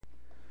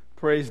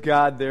Praise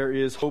God, there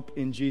is hope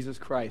in Jesus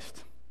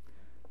Christ.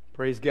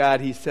 Praise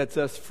God, He sets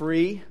us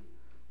free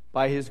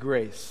by His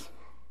grace.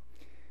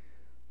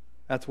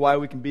 That's why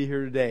we can be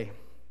here today.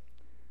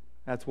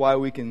 That's why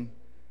we can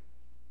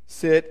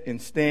sit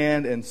and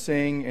stand and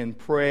sing and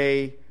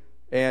pray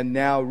and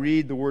now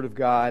read the Word of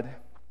God.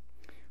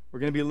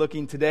 We're going to be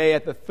looking today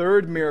at the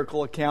third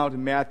miracle account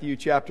in Matthew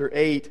chapter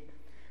 8.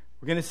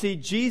 We're going to see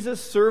Jesus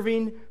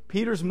serving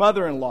Peter's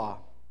mother-in-law.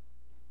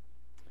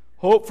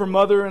 Hope for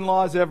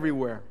mother-in-laws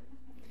everywhere.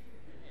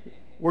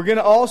 We're going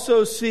to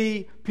also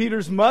see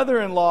Peter's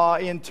mother-in-law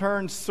in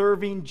turn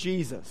serving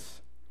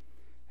Jesus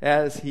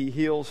as he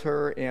heals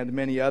her and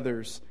many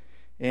others.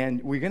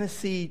 And we're going to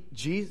see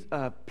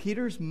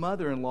Peter's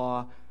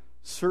mother-in-law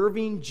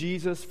serving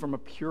Jesus from a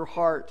pure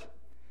heart,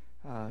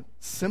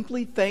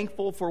 simply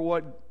thankful for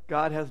what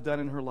God has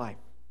done in her life.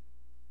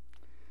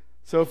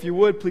 So if you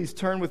would, please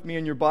turn with me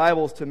in your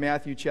Bibles to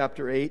Matthew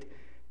chapter 8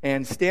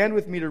 and stand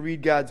with me to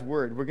read God's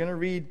Word. We're going to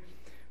read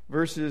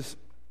verses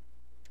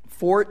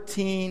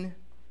 14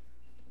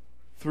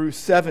 through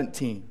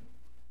 17.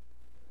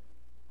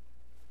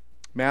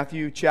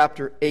 Matthew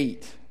chapter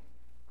 8.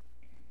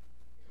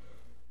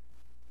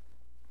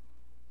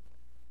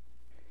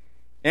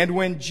 And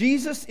when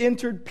Jesus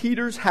entered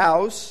Peter's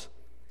house,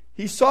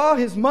 he saw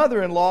his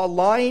mother-in-law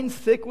lying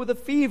sick with a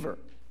fever.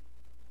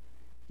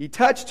 He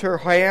touched her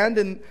hand,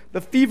 and the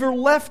fever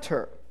left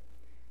her,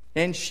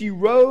 and she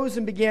rose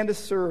and began to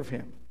serve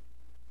him.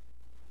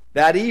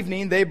 That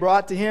evening they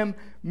brought to him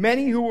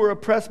many who were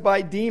oppressed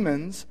by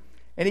demons,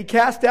 and he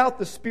cast out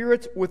the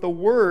spirits with a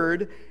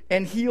word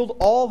and healed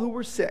all who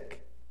were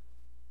sick.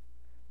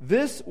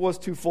 This was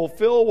to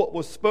fulfill what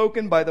was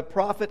spoken by the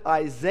prophet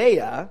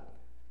Isaiah.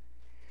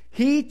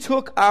 He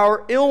took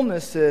our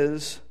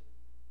illnesses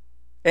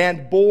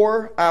and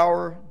bore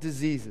our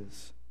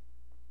diseases.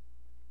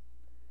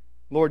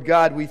 Lord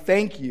God, we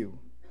thank you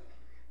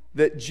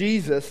that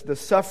Jesus, the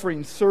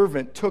suffering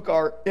servant, took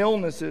our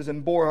illnesses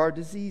and bore our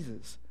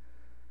diseases.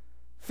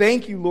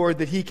 Thank you, Lord,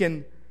 that He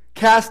can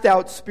cast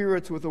out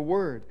spirits with a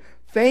word.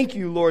 Thank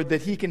you, Lord,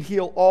 that He can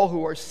heal all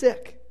who are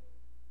sick.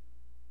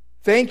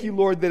 Thank you,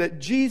 Lord, that at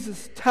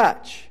Jesus'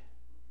 touch,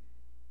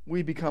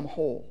 we become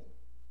whole.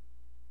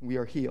 We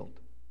are healed.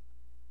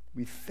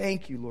 We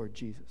thank you, Lord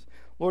Jesus.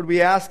 Lord,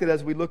 we ask that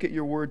as we look at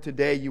your word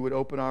today, you would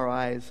open our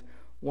eyes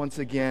once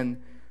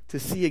again to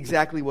see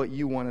exactly what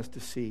you want us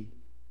to see.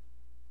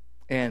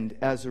 And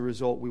as a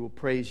result, we will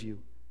praise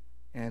you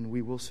and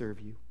we will serve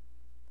you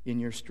in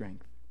your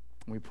strength.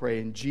 We pray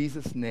in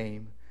Jesus'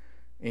 name,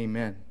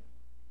 amen.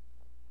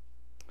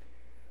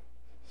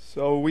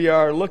 So we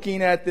are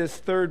looking at this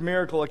third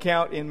miracle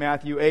account in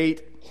Matthew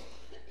 8,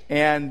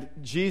 and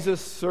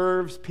Jesus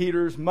serves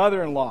Peter's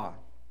mother-in-law.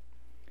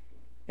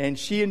 And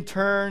she in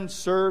turn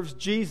serves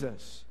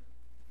Jesus.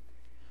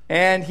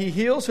 And he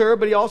heals her,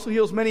 but he also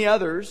heals many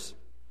others.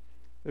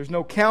 There's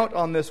no count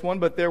on this one,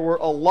 but there were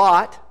a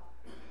lot.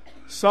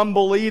 Some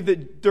believe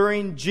that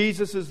during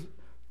Jesus'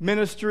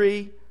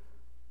 ministry,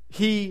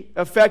 he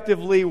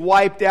effectively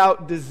wiped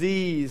out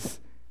disease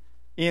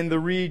in the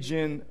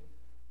region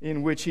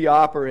in which he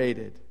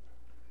operated.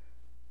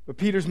 But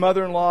Peter's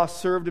mother-in-law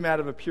served him out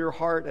of a pure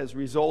heart as a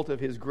result of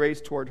his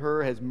grace toward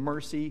her, his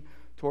mercy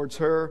towards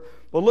her.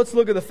 But let's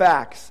look at the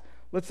facts.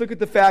 Let's look at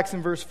the facts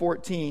in verse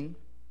 14.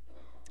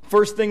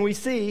 First thing we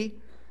see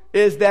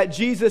is that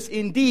Jesus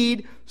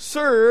indeed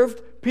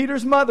served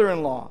Peter's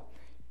mother-in-law.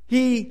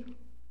 He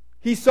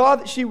saw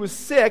that she was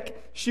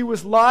sick. She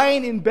was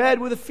lying in bed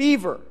with a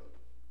fever.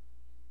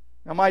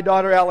 Now, my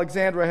daughter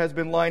Alexandra has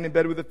been lying in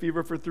bed with a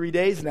fever for 3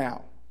 days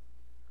now.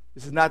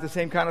 This is not the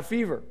same kind of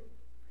fever.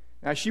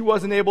 Now, she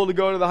wasn't able to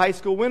go to the high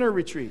school winter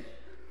retreat.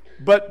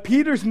 But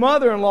Peter's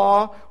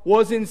mother-in-law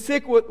was in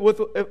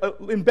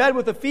bed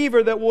with a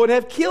fever that would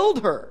have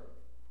killed her.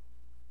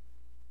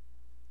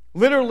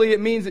 Literally, it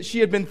means that she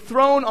had been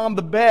thrown on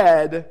the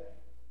bed,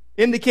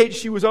 indicates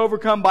she was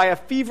overcome by a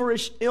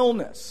feverish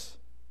illness.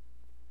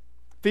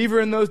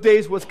 Fever in those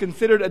days was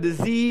considered a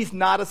disease,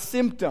 not a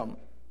symptom.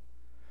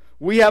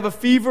 We have a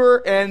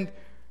fever and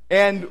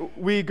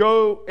we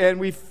go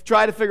and we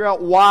try to figure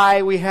out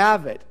why we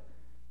have it.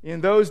 In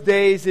those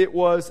days, it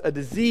was a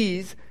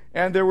disease.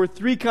 And there were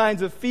three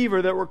kinds of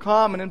fever that were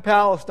common in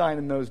Palestine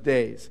in those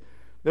days.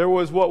 There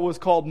was what was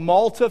called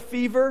Malta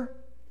fever.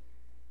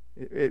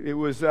 It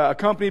was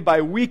accompanied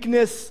by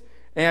weakness,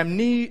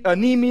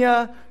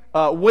 anemia,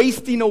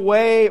 wasting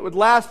away. It would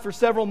last for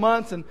several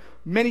months and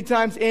many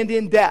times end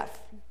in death.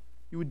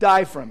 You would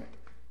die from it.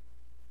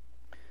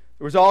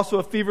 There was also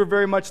a fever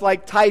very much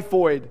like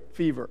typhoid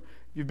fever.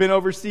 If you've been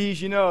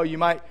overseas, you know you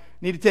might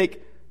need to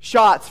take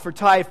shots for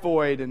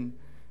typhoid, and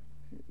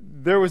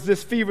there was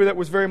this fever that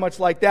was very much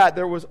like that.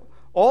 There was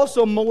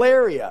also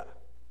malaria.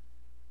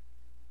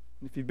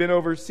 If you've been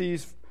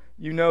overseas,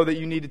 you know that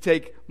you need to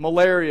take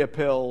malaria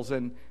pills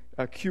and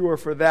a cure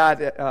for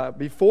that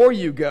before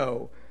you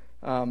go.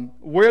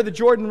 Where the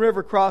Jordan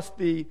River crossed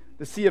the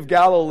Sea of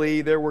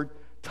Galilee, there were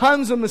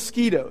tons of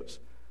mosquitoes.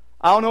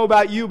 I don't know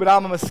about you, but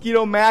I'm a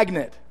mosquito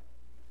magnet.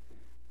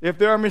 If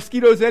there are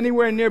mosquitoes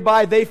anywhere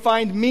nearby, they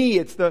find me.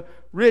 It's the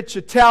rich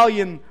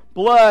Italian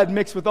blood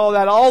mixed with all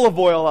that olive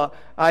oil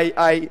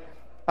I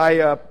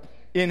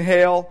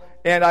inhale.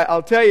 And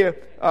I'll tell you,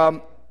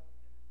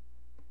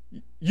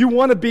 you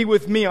want to be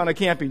with me on a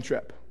camping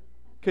trip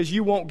because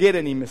you won't get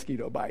any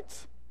mosquito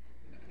bites.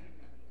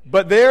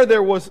 But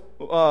there was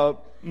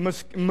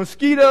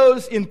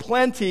mosquitoes in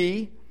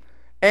plenty,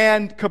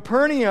 and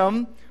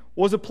Capernaum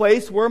was a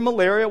place where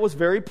malaria was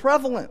very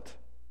prevalent.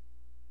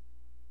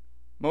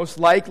 Most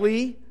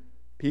likely,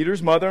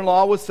 Peter's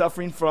mother-in-law was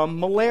suffering from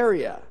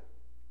malaria.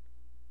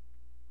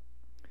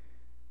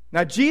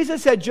 Now,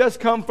 Jesus had just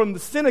come from the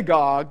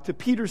synagogue to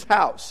Peter's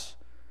house.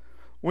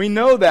 We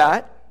know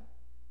that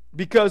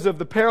because of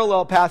the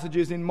parallel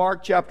passages in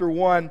Mark chapter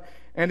 1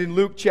 and in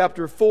Luke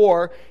chapter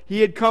 4.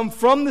 He had come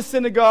from the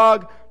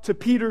synagogue to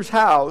Peter's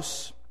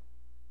house.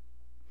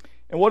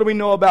 And what do we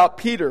know about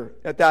Peter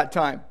at that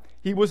time?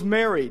 He was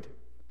married.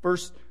 1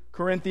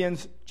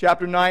 Corinthians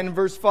chapter 9 and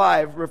verse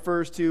 5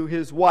 refers to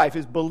his wife,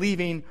 his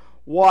believing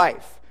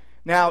wife.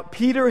 Now,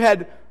 Peter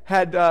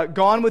had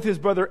gone with his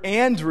brother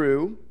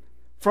Andrew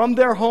from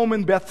their home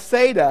in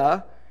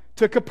Bethsaida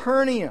to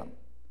Capernaum,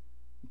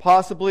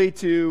 possibly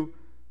to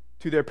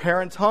their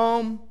parents'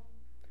 home,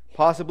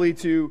 possibly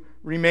to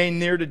remain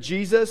near to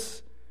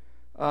Jesus.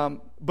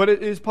 But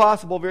it is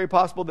possible, very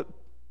possible, that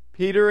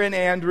Peter and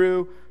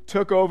Andrew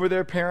took over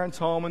their parents'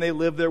 home and they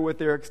lived there with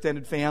their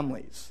extended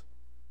families.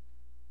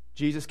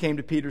 Jesus came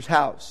to Peter's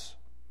house.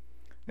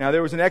 Now,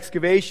 there was an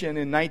excavation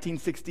in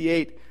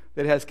 1968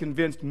 that has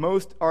convinced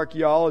most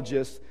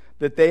archaeologists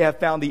that they have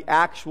found the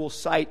actual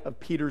site of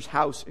Peter's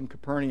house in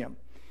Capernaum.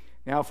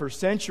 Now, for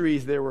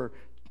centuries, there were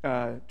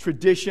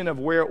tradition of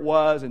where it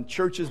was and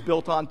churches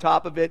built on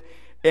top of it.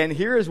 And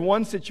here is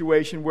one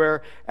situation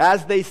where,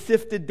 as they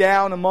sifted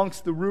down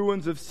amongst the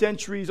ruins of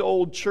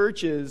centuries-old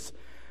churches,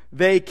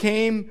 they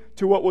came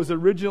to what was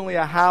originally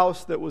a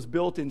house that was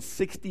built in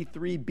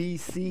 63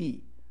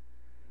 BC.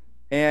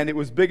 And it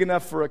was big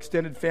enough for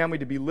extended family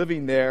to be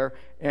living there,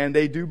 and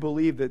they do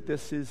believe that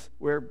this is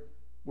where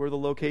the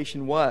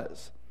location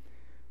was.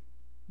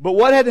 But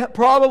what had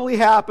probably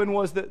happened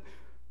was that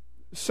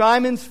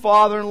Simon's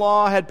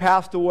father-in-law had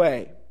passed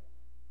away,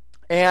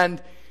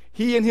 and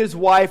he and his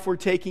wife were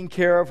taking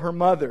care of her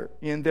mother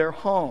in their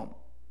home.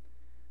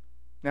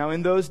 Now,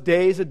 in those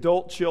days,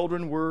 adult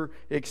children were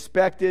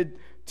expected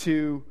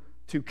to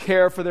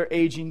care for their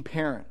aging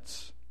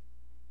parents.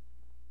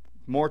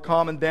 More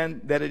common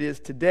then than it is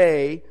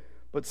today,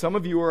 but some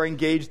of you are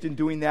engaged in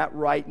doing that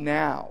right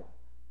now.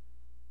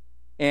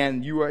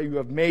 And you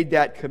have made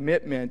that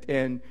commitment,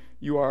 and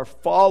you are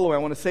following. I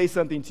want to say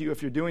something to you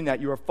if you're doing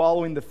that. You are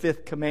following the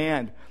fifth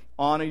command,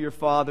 honor your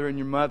father and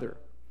your mother,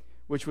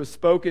 which was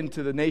spoken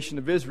to the nation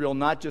of Israel,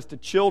 not just to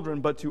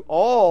children, but to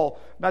all,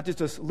 not just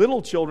to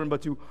little children,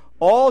 but to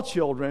all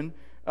children,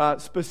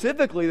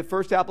 specifically the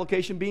first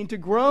application being to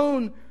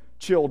grown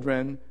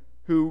children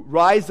who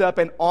rise up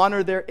and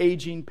honor their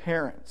aging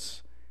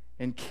parents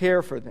and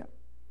care for them.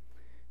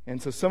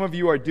 And so some of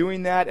you are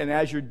doing that, and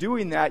as you're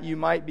doing that, you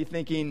might be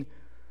thinking,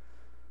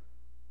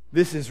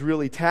 this is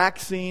really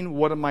taxing.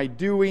 What am I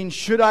doing?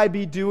 Should I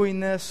be doing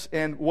this?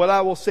 And what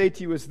I will say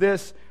to you is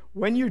this: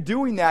 when you're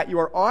doing that, you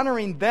are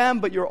honoring them,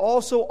 but you're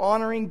also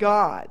honoring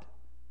God.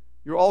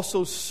 You're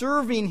also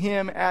serving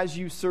Him as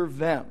you serve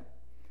them.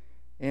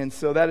 And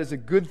so that is a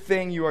good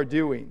thing you are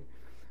doing.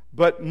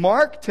 But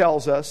Mark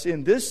tells us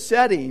in this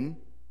setting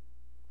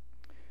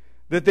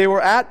that they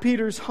were at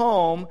Peter's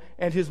home,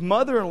 and his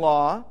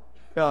mother-in-law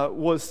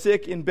was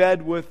sick in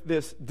bed with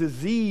this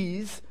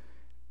disease,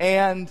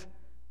 and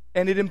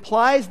it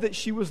implies that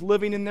she was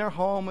living in their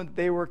home and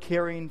they were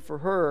caring for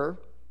her.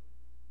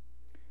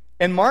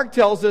 And Mark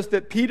tells us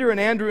that Peter and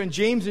Andrew and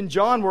James and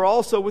John were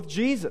also with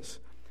Jesus.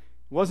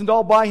 He wasn't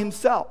all by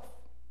himself.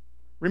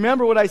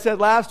 Remember what I said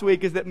last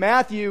week is that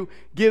Matthew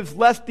gives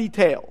less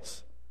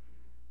details.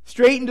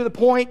 Straight and to the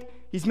point,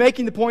 he's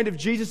making the point of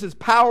Jesus'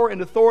 power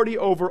and authority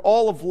over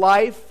all of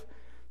life.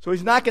 So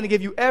he's not going to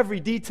give you every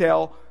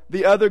detail.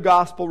 The other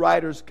gospel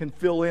writers can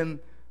fill in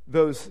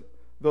those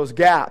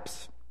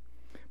gaps.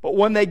 But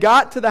when they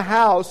got to the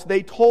house,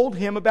 they told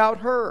him about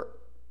her,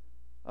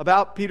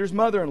 about Peter's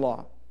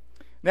mother-in-law.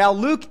 Now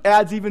Luke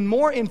adds even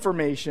more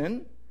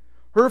information.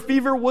 Her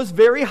fever was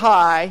very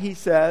high, he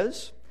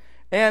says,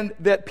 and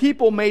that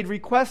people made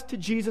requests to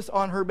Jesus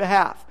on her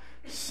behalf.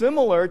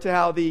 Similar to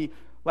how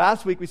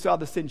last week we saw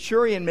the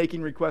centurion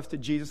making requests to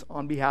Jesus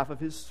on behalf of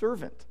his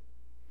servant.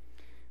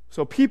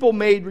 So people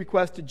made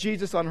requests to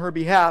Jesus on her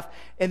behalf,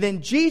 and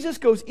then Jesus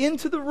goes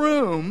into the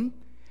room,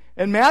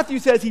 and Matthew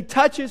says he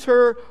touches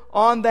her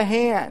on the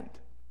hand,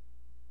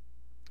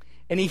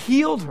 and he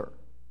healed her.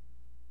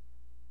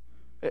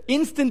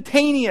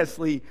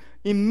 Instantaneously,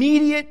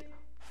 immediate,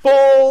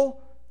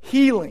 full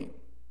healing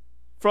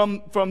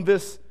from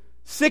this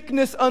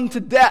sickness unto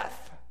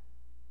death.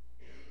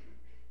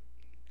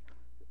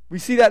 We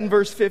see that in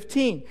verse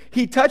 15.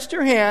 He touched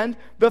her hand,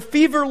 the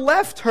fever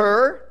left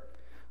her.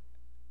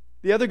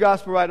 The other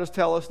gospel writers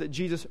tell us that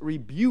Jesus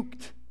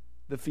rebuked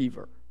the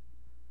fever.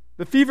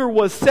 The fever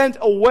was sent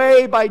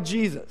away by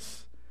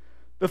Jesus.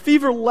 The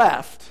fever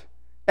left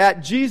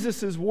at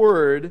Jesus'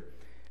 word,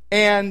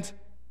 and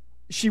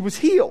she was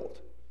healed.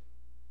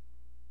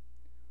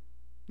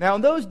 Now,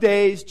 in those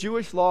days,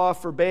 Jewish law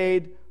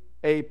forbade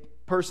a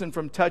person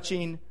from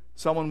touching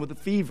someone with a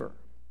fever.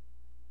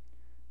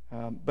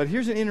 But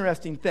here's an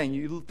interesting thing.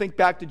 You think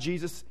back to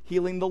Jesus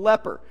healing the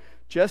leper.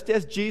 Just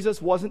as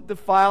Jesus wasn't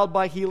defiled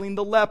by healing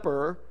the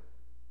leper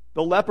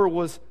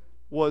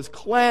was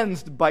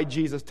cleansed by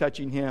Jesus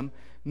touching him.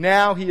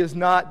 Now he is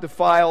not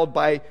defiled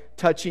by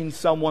touching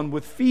someone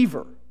with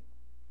fever.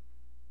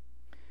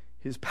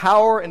 His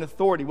power and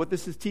authority, what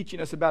this is teaching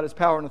us about his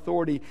power and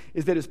authority,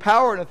 is that his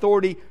power and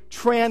authority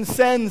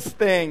transcends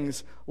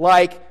things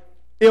like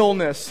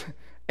illness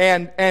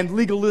and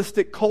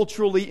legalistic,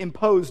 culturally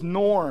imposed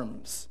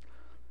norms.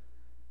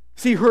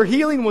 See, her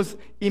healing was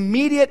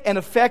immediate and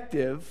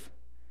effective.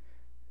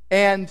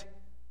 And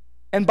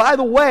by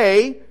the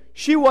way,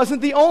 she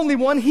wasn't the only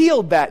one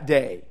healed that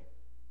day.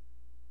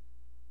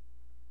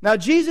 Now,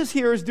 Jesus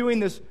here is doing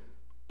this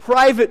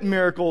private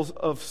miracles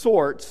of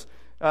sorts.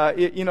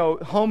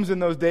 Homes in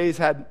those days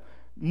had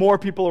more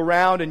people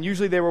around, and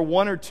usually there were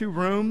 1 or 2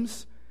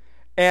 rooms.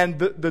 And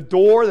the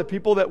door, the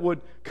people that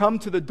would come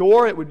to the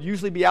door, it would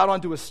usually be out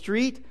onto a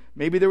street.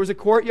 Maybe there was a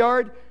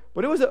courtyard.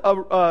 But it was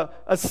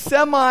a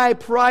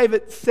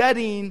semi-private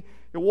setting.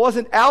 It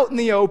wasn't out in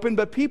the open,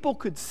 but people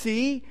could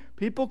see,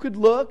 people could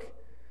look.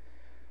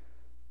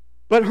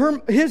 But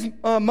his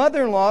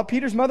mother-in-law,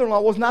 Peter's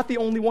mother-in-law, was not the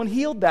only one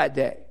healed that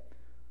day.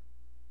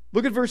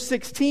 Look at verse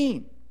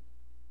 16.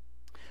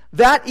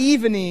 That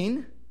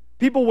evening,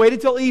 people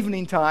waited till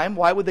evening time.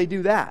 Why would they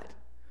do that?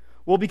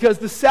 Well, because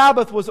the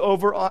Sabbath was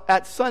over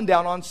at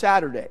sundown on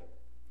Saturday.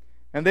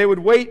 And they would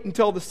wait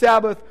until the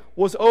Sabbath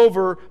was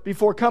over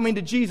before coming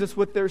to Jesus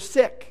with their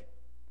sick.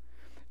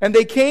 And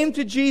they came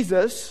to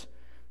Jesus,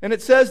 and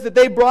it says that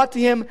they brought to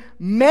him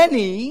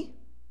many,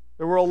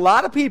 there were a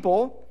lot of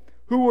people,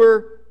 who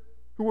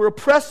were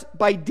oppressed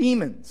by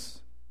demons.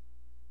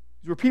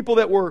 These were people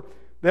that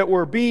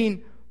were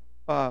being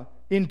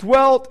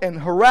indwelt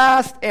and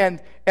harassed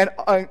and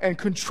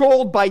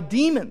controlled by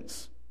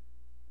demons.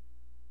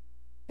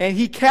 And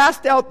he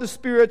cast out the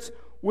spirits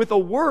with a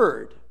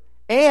word,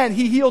 and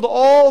he healed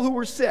all who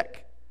were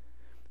sick.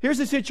 Here's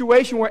a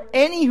situation where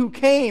any who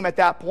came at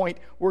that point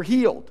were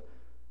healed.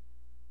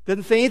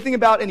 Doesn't say anything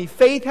about any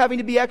faith having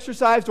to be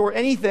exercised or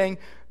anything.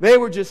 They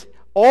were just,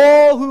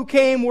 all who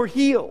came were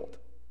healed.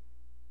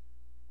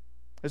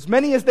 As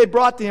many as they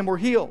brought to him were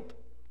healed.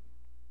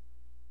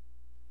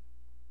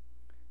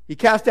 He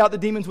cast out the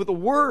demons with a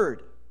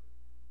word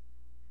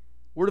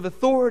of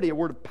authority, a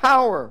word of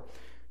power.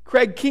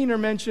 Craig Keener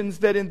mentions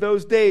that in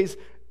those days,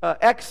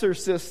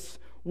 exorcists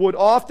would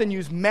often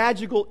use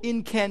magical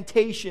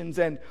incantations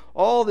and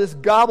all this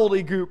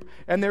gobbledygook,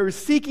 and they were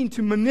seeking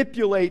to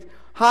manipulate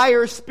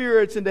higher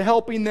spirits into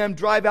helping them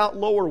drive out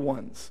lower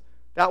ones.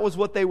 That was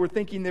what they were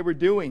thinking they were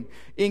doing.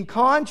 In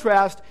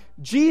contrast,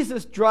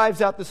 Jesus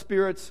drives out the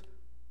spirits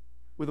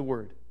with a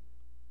word.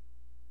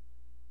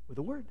 With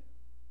a word.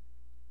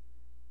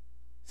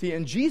 See,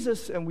 and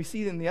Jesus, and we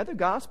see in the other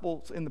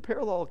Gospels, in the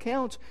parallel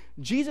accounts,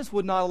 Jesus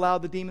would not allow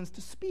the demons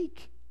to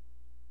speak.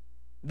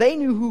 They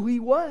knew who he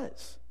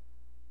was.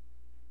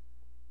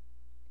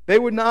 He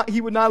would not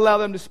allow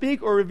them to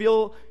speak or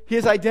reveal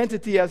his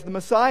identity as the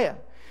Messiah.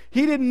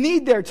 He didn't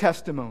need their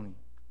testimony.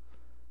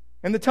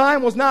 And the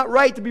time was not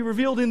right to be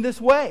revealed in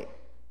this way.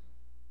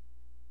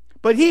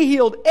 But he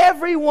healed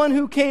everyone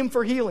who came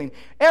for healing,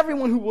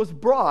 everyone who was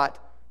brought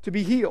to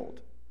be healed.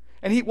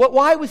 And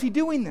why was he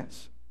doing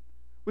this?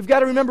 We've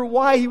got to remember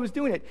why he was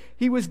doing it.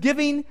 He was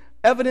giving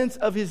evidence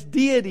of his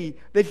deity,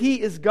 that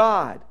he is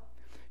God.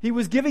 He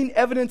was giving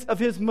evidence of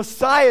his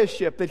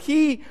messiahship, that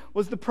he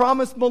was the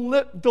promised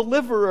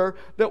deliverer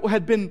that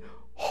had been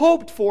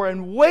hoped for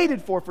and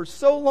waited for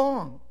so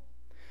long.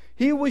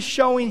 He was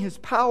showing his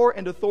power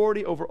and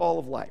authority over all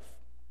of life,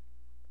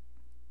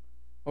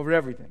 over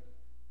everything.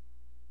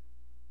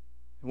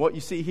 And what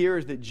you see here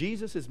is that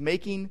Jesus is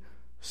making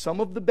some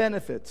of the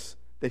benefits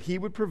that he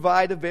would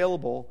provide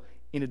available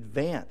in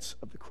advance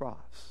of the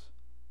cross.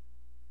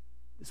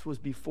 This was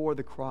before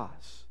the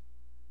cross,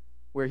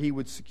 where he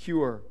would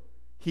secure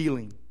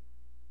healing,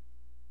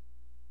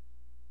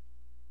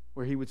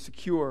 where he would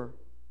secure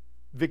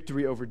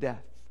victory over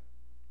death.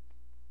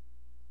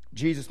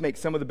 Jesus makes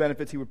some of the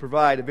benefits he would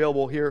provide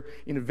available here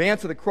in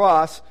advance of the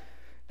cross.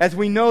 As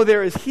we know,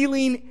 there is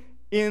healing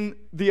in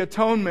the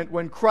atonement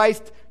when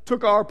Christ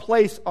took our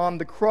place on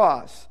the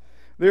cross.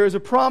 There is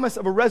a promise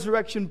of a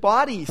resurrection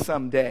body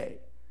someday.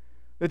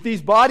 That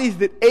these bodies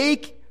that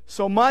ache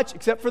so much,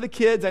 except for the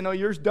kids, I know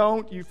yours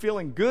don't, you're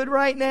feeling good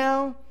right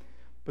now,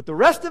 but the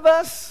rest of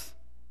us,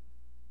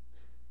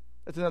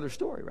 that's another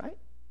story, right?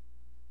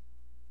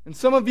 And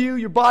some of you,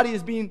 your body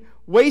is being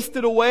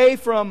wasted away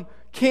from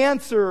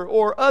cancer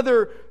or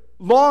other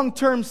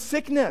long-term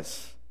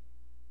sickness.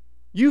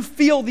 You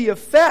feel the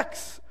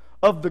effects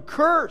of the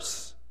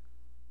curse.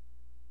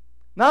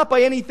 Not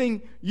by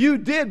anything you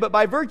did, but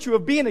by virtue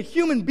of being a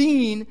human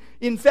being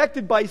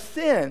infected by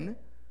sin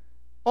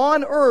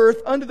on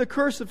earth under the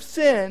curse of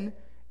sin,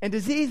 and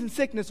disease and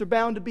sickness are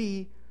bound to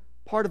be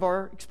part of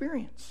our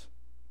experience.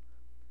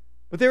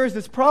 But there is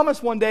this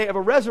promise one day of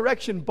a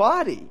resurrection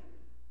body,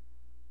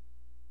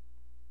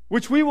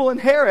 which we will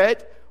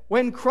inherit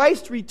when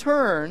Christ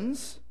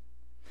returns.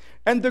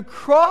 And the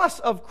cross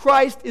of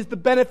Christ is the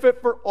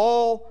benefit for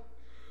all,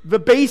 the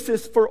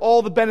basis for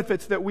all the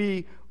benefits that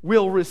we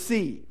will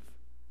receive.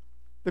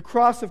 The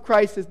cross of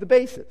Christ is the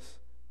basis.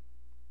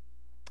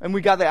 And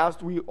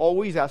we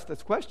always ask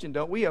this question,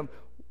 don't we?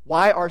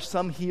 Why are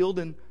some healed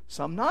and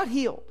some not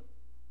healed?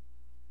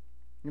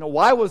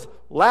 Why was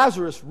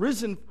Lazarus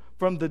risen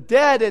from the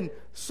dead and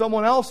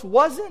someone else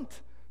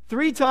wasn't?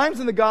 3 times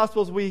in the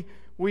Gospels we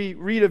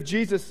read of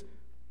Jesus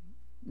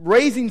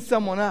raising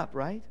someone up,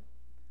 right?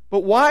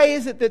 But why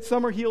is it that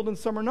some are healed and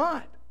some are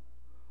not?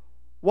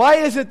 Why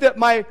is it that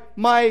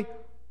my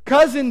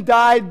cousin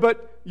died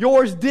but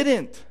yours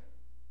didn't?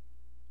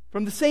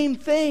 From the same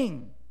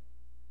thing.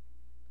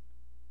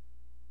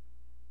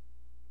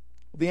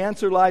 The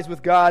answer lies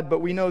with God, but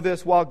we know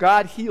this: while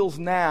God heals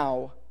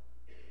now,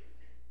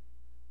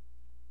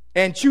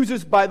 and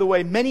chooses, by the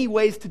way, many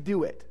ways to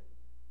do it,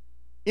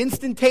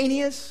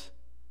 instantaneous,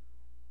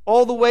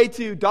 all the way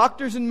to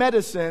doctors and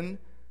medicine,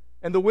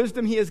 and the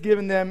wisdom He has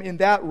given them in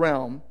that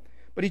realm,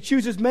 but He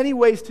chooses many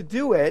ways to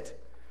do it,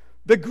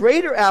 the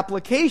greater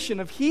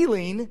application of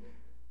healing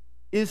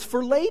is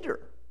for later.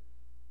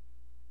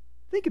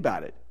 Think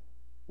about it.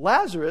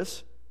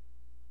 Lazarus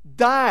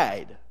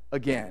died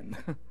again.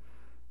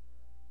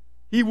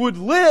 He would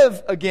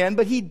live again,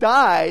 but he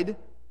died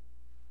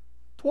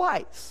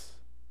twice.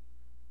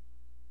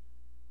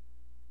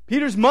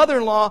 Peter's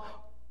mother-in-law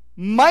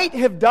might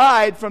have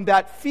died from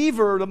that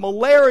fever, the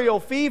malarial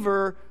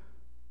fever,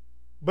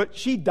 but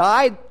she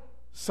died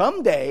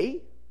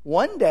someday.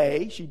 One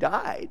day she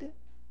died.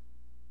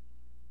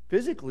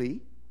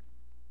 Physically.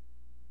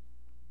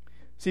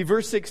 See,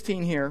 verse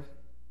 16 here,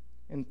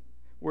 and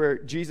where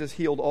Jesus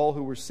healed all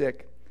who were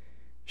sick,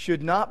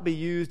 should not be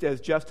used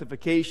as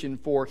justification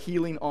for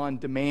healing on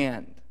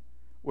demand,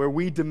 where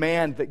we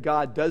demand that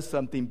God does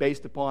something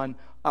based upon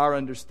our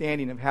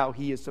understanding of how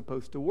He is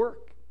supposed to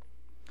work.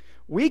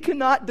 We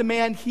cannot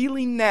demand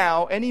healing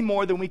now any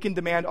more than we can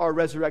demand our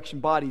resurrection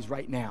bodies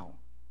right now.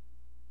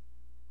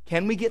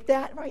 Can we get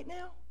that right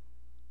now?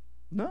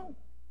 No.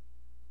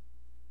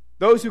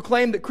 Those who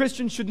claim that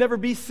Christians should never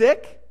be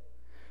sick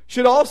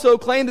should also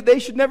claim that they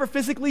should never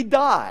physically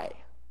die,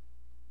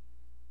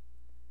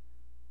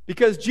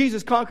 because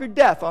Jesus conquered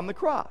death on the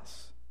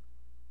cross.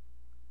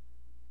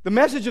 The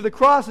message of the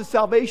cross is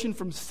salvation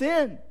from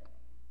sin.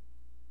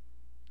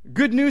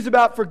 Good news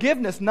about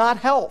forgiveness, not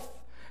health.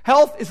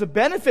 Health is a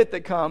benefit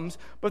that comes,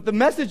 but the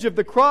message of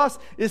the cross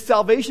is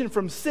salvation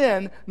from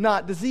sin,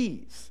 not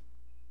disease.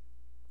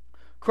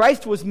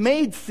 Christ was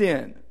made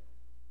sin,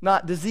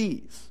 not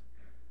disease.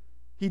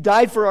 He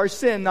died for our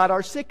sin, not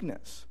our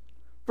sickness.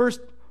 1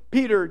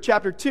 Peter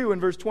chapter 2 and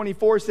verse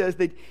 24 says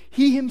that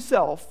He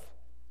Himself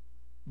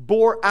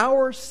bore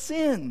our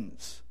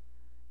sins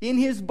in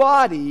His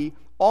body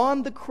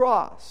on the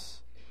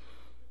cross,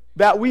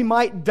 that we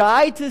might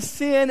die to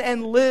sin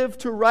and live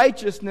to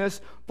righteousness,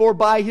 for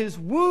by His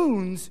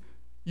wounds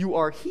you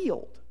are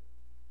healed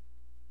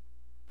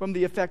from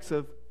the effects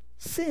of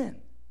sin.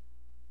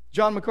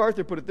 John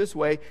MacArthur put it this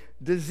way: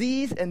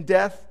 disease and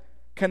death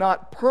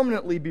cannot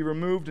permanently be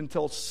removed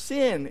until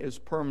sin is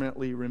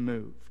permanently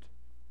removed.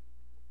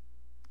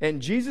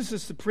 And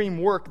Jesus' supreme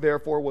work,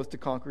 therefore, was to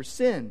conquer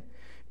sin.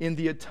 In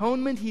the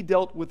atonement He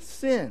dealt with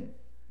sin,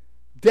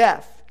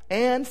 death,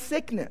 and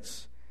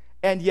sickness.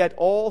 And yet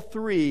all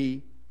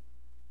three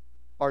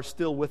are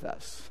still with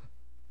us.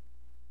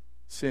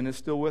 Sin is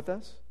still with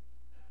us.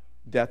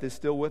 Death is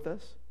still with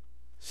us.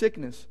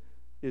 Sickness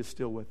is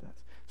still with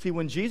us. See,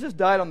 when Jesus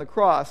died on the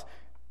cross,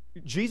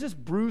 Jesus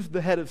bruised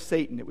the head of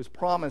Satan. It was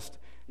promised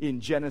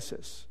in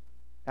Genesis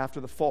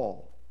after the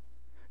fall.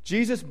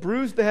 Jesus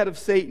bruised the head of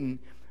Satan,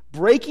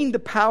 breaking the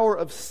power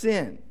of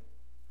sin.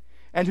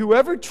 And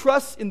whoever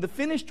trusts in the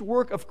finished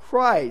work of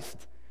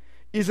Christ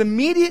is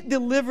immediately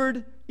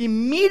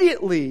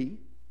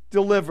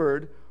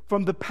delivered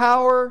from the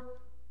penalty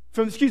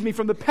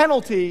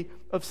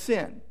of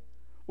sin.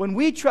 When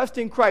we trust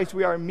in Christ,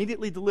 we are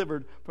immediately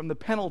delivered from the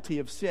penalty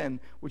of sin,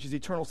 which is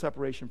eternal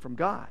separation from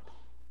God.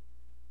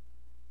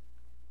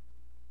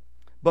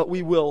 But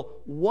we will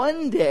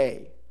one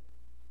day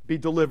be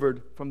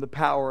delivered from the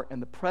power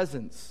and the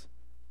presence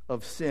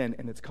of sin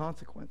and its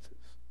consequences.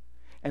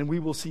 And we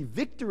will see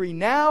victory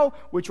now,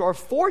 which are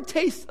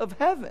foretastes of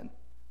heaven.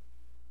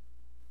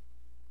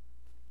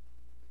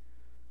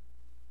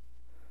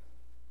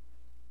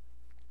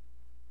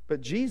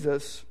 But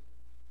Jesus,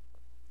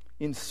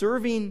 in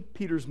serving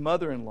Peter's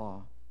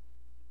mother-in-law,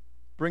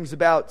 brings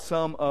about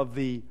some of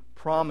the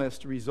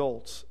promised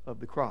results of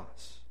the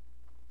cross.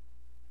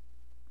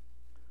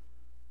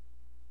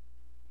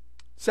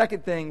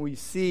 Second thing we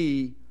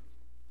see,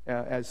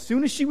 as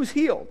soon as she was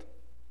healed,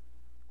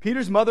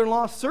 Peter's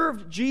mother-in-law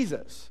served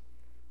Jesus.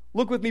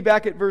 Look with me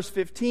back at verse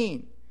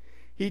 15.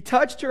 He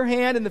touched her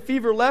hand and the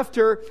fever left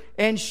her,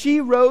 and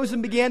she rose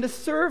and began to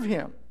serve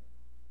him.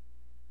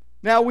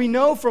 Now we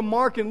know from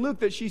Mark and Luke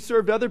that she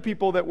served other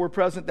people that were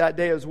present that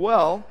day as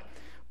well.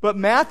 But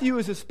Matthew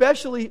is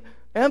especially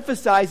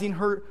emphasizing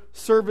her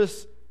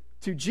service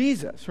to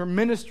Jesus, her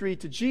ministry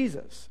to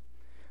Jesus,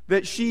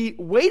 that she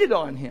waited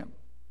on him.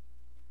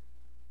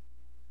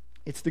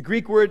 It's the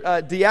Greek word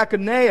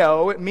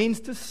diakoneo. It means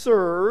to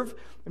serve.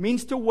 It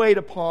means to wait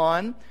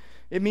upon.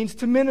 It means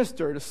to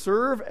minister, to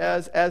serve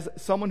as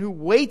someone who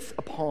waits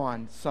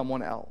upon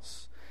someone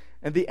else.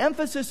 And the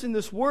emphasis in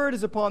this word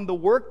is upon the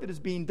work that is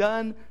being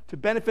done to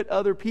benefit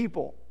other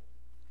people.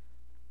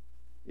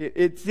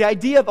 It's the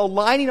idea of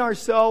aligning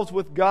ourselves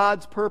with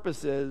God's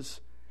purposes,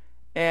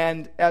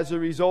 and as a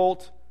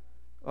result,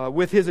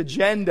 with His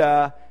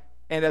agenda,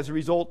 and as a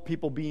result,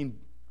 people being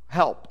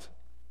helped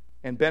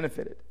and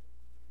benefited.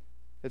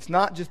 It's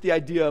not just the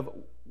idea of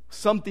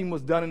something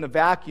was done in a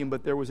vacuum,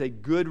 but there was a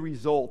good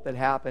result that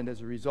happened as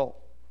a result.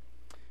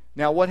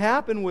 Now, what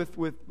happened with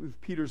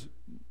Peter's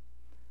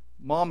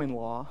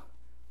mom-in-law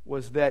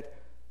was that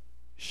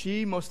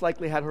she most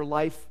likely had her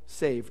life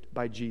saved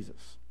by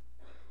Jesus.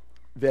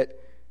 That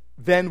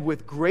then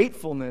with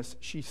gratefulness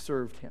she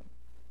served him.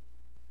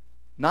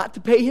 Not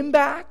to pay him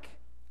back.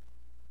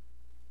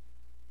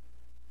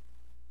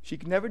 She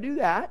could never do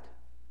that.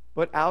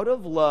 But out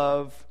of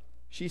love,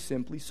 she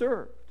simply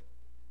served.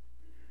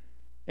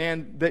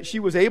 And that she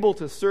was able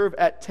to serve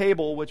at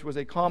table, which was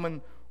a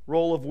common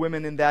role of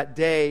women in that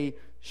day,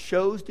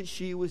 shows that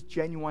she was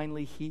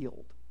genuinely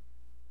healed.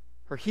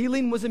 Her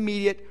healing was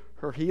immediate.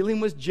 Her healing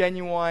was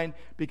genuine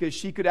because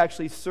she could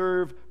actually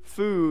serve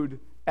food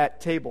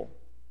at table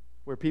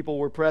where people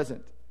were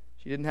present.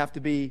 She didn't have to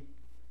be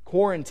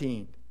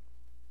quarantined.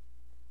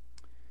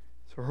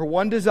 So her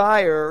one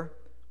desire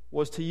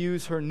was to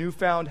use her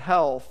newfound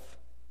health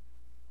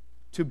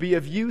to be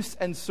of use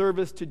and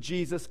service to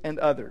Jesus and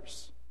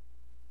others.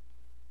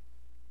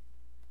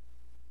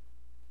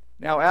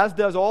 Now, as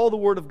does all the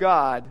Word of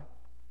God,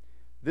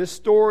 this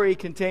story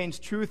contains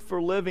truth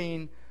for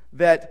living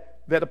that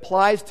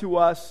applies to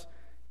us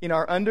in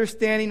our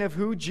understanding of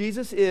who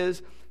Jesus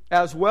is,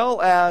 as well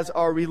as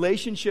our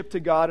relationship to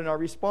God and our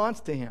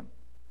response to Him.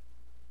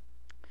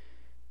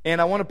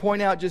 And I want to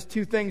point out just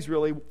two things,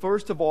 really.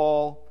 First of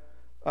all,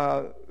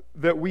 that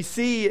when we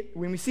see it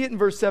in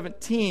verse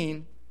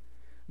 17,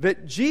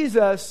 that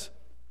Jesus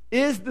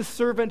is the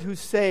servant who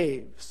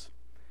saves.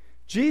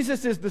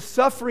 Jesus is the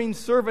suffering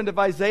servant of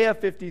Isaiah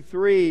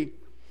 53,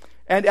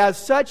 and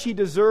as such, He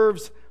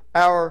deserves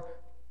our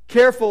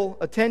careful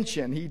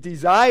attention. He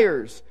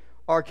desires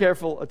our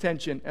careful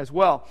attention as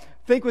well.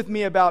 Think with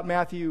me about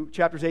Matthew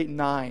chapters 8 and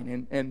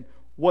 9 and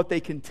what they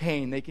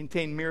contain. They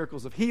contain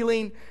miracles of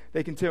healing.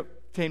 They contain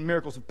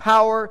miracles of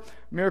power,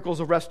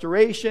 miracles of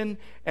restoration,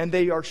 and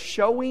they are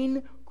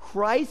showing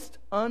Christ's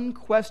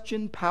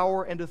unquestioned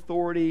power and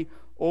authority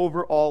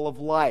over all of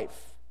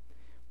life.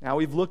 Now,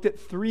 we've looked at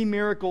 3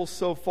 miracles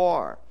so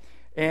far,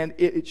 and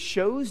it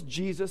shows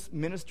Jesus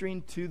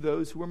ministering to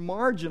those who are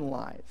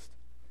marginalized.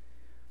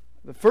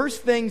 The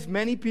first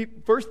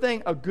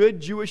thing a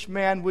good Jewish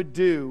man would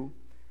do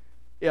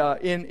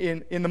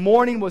in the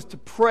morning was to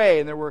pray,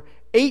 and there were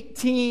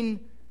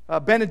 18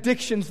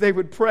 benedictions they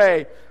would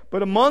pray.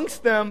 But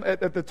amongst them,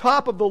 at the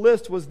top of the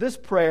list, was this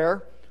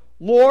prayer: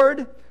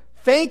 Lord,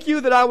 thank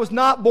you that I was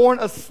not born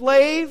a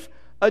slave,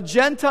 a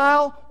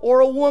Gentile, or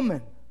a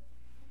woman.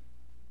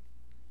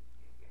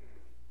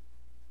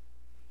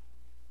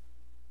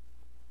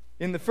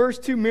 In the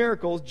first 2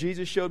 miracles,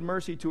 Jesus showed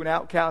mercy to an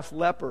outcast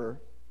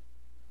leper,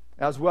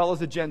 as well as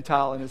a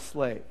Gentile and a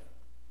slave.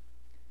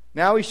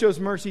 Now He shows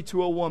mercy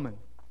to a woman.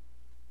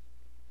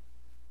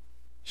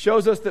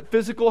 Shows us that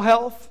physical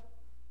health,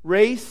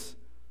 race,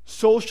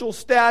 social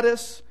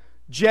status,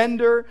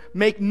 gender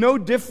make no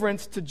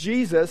difference to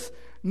Jesus.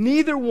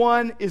 Neither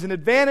one is an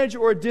advantage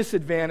or a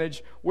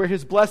disadvantage where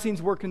His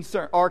blessings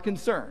are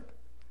concerned.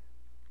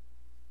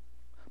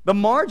 The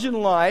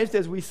marginalized,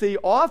 as we see,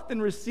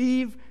 often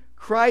receive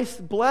Christ's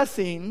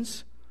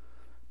blessings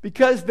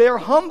because they're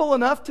humble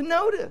enough to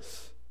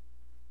notice.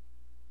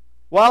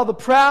 While the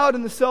proud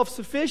and the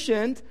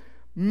self-sufficient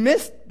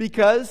miss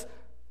because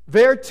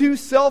they're too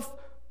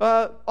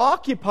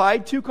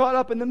occupied, too caught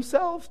up in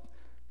themselves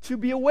to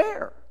be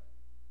aware.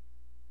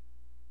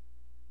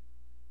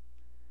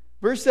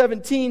 Verse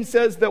 17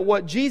 says that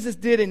what Jesus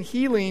did in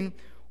healing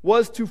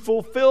was to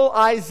fulfill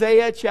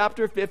Isaiah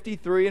chapter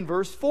 53 and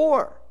verse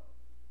 4,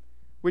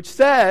 which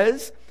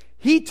says,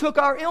 He took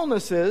our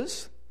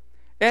illnesses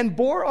and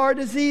bore our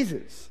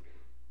diseases.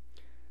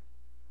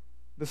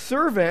 The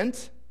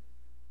servant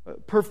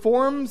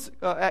performs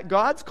at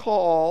God's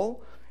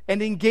call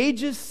and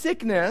engages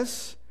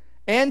sickness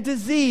and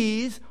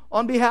disease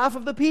on behalf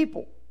of the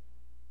people.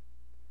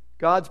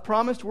 God's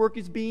promised work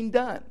is being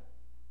done.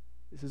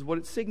 This is what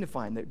it's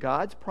signifying, that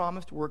God's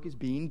promised work is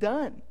being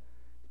done,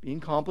 being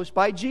accomplished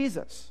by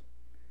Jesus.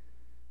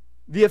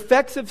 The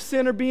effects of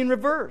sin are being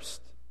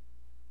reversed.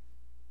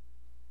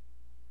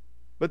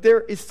 But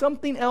there is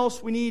something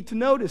else we need to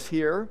notice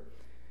here,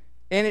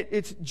 and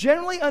it's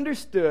generally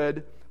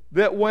understood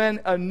that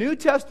when a New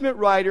Testament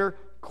writer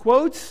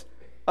quotes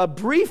a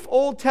brief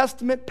Old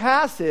Testament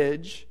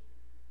passage,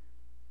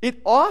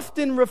 it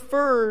often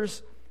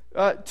refers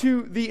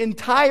to the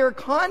entire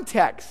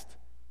context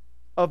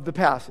of the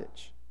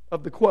passage,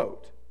 of the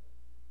quote.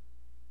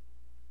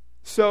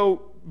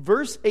 So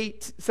verse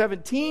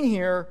 17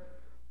 here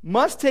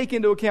must take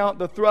into account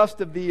the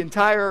thrust of the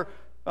entire,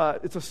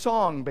 it's a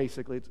song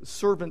basically, it's a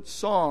servant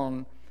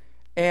song.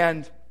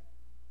 And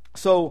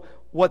so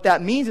what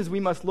that means is we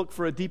must look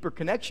for a deeper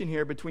connection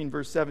here between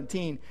verse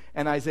 17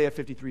 and Isaiah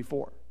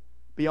 53:4,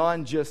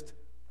 beyond just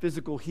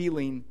physical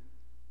healing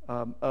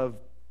of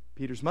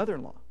Peter's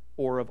mother-in-law,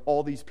 or of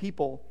all these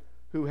people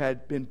who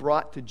had been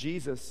brought to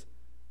Jesus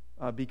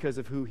because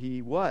of who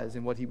he was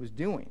and what he was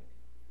doing.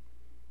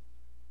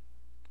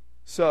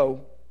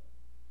 So,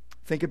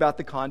 think about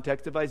the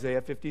context of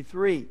Isaiah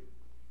 53.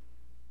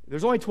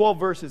 There's only 12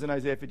 verses in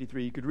Isaiah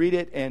 53. You could read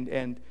it, and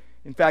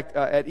in fact,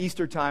 at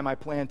Easter time, I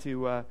plan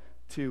to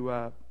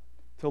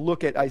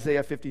look at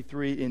Isaiah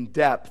 53 in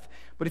depth.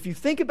 But if you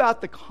think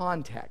about the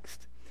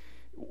context,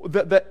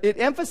 it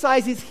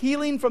emphasizes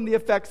healing from the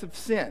effects of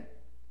sin.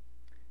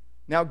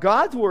 Now,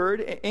 God's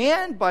word,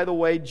 and by the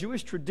way,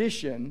 Jewish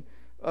tradition,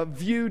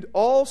 views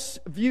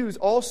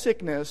all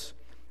sickness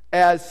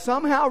as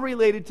somehow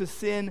related to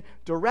sin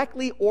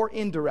directly or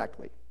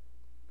indirectly.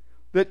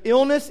 That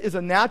illness is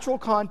a natural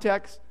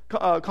consequence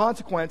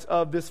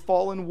of this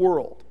fallen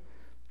world.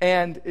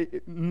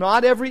 And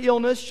not every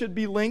illness should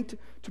be linked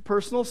to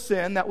personal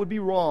sin. That would be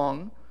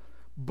wrong.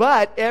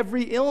 But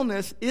every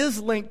illness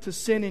is linked to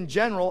sin in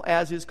general,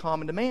 as is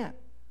common to man.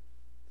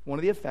 One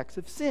of the effects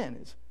of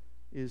sin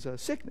is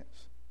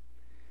sickness.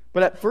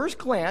 But at first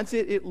glance,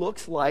 it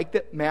looks like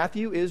that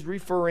Matthew is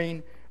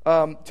referring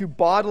to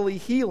bodily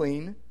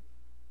healing.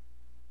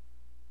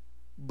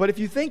 But if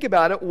you think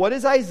about it, what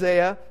is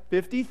Isaiah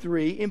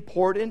 53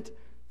 important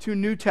to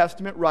New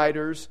Testament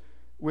writers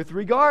with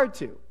regard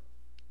to?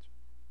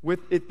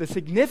 The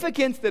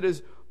significance that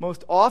is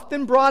most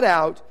often brought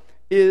out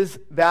is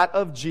that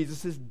of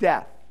Jesus'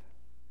 death.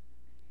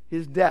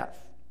 His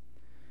death.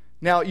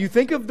 Now, you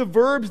think of the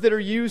verbs that are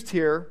used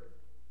here.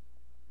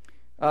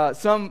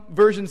 Some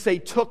versions say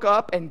took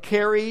up and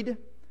carried.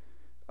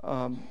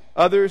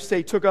 Others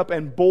say took up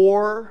and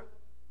bore.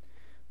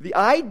 The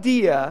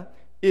idea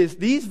is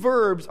these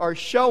verbs are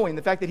showing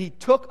the fact that he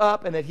took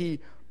up and that he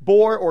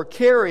bore or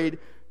carried.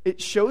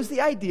 It shows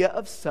the idea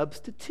of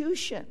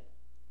substitution.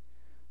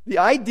 The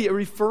idea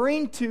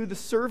referring to the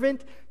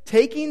servant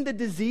taking the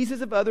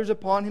diseases of others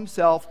upon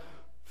himself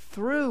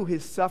through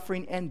his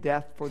suffering and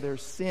death for their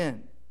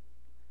sin.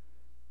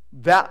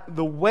 That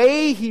the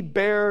way he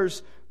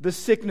bears the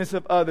sickness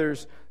of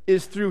others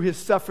is through his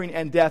suffering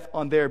and death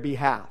on their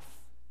behalf.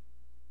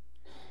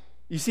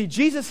 You see,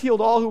 Jesus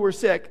healed all who were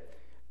sick,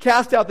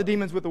 cast out the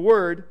demons with the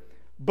word,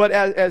 but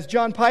as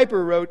John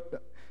Piper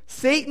wrote,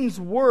 Satan's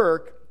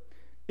work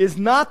is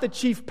not the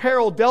chief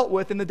peril dealt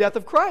with in the death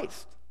of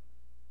Christ.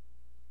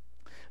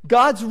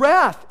 God's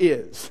wrath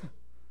is.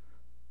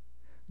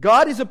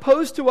 God is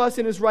opposed to us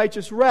in his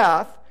righteous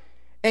wrath,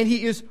 and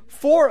he is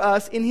for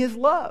us in his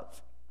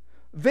love.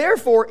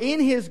 Therefore, in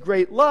his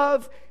great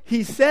love,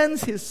 he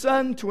sends his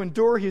Son to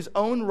endure his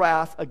own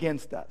wrath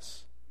against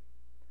us.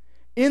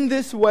 In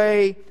this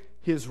way,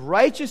 his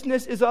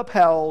righteousness is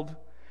upheld,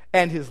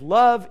 and his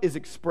love is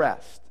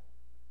expressed.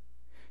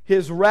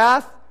 His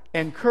wrath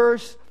and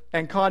curse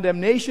and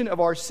condemnation of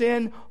our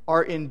sin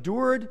are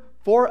endured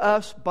for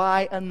us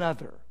by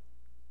another,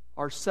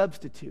 our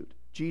substitute,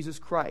 Jesus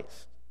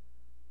Christ.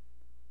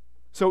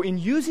 So in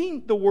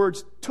using the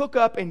words took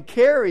up and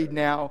carried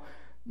now,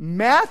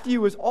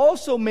 Matthew is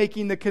also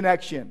making the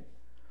connection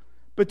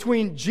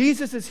between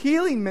Jesus'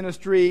 healing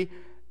ministry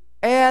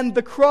and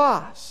the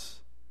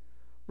cross.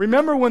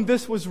 Remember, when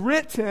this was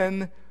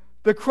written,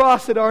 the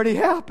cross had already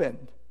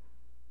happened.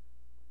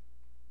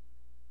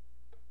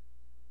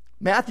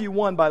 Matthew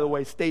 1, by the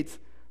way, states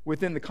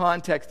within the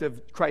context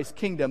of Christ's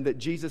kingdom that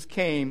Jesus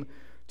came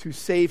to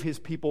save his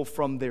people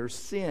from their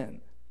sin.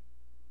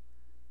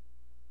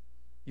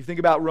 You think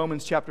about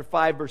Romans chapter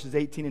 5, verses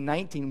 18 and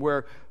 19,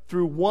 where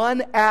through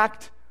one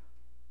act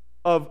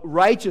of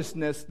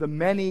righteousness, the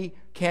many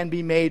can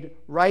be made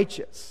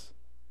righteous.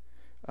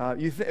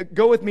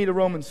 Go with me to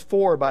Romans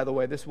 4, by the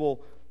way. This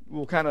will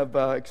kind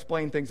of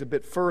explain things a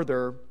bit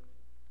further.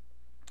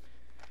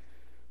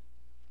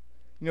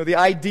 You know, the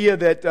idea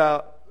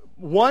that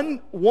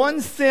one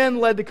sin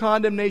led to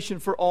condemnation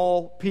for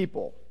all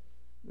people.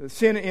 The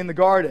sin in the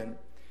garden.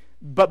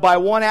 But by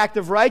one act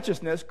of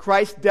righteousness,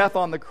 Christ's death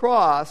on the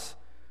cross,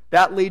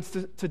 that leads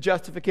to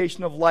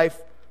justification of life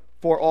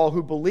for all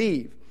who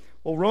believe.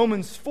 Well,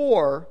 Romans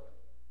 4,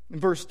 in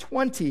verse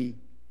 20,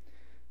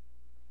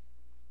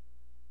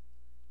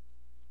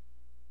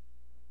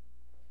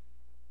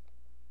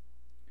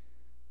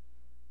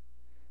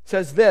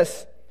 says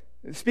this,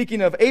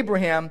 speaking of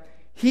Abraham,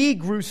 he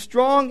grew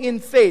strong in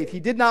faith. He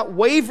did not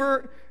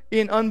waver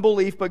in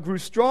unbelief, but grew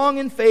strong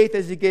in faith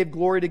as he gave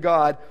glory to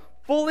God,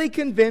 fully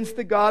convinced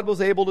that God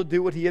was able to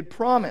do what he had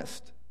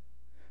promised.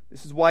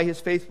 This is why his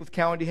faith was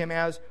counted to him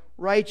as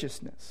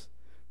righteousness.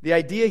 The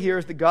idea here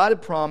is that God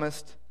had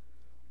promised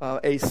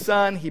a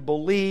son. He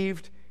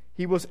believed.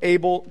 He was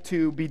able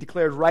to be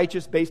declared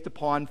righteous based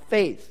upon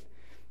faith.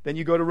 Then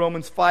you go to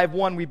Romans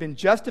 5:1. We've been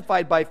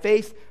justified by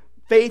faith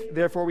faith,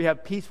 therefore, we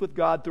have peace with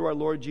God through our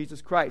Lord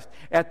Jesus Christ.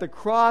 At the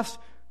cross,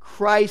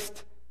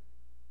 Christ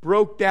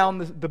broke down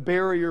the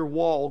barrier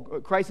wall.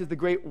 Christ is the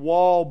great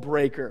wall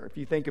breaker, if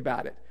you think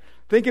about it.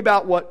 Think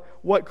about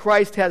what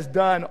Christ has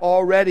done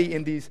already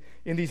in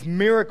these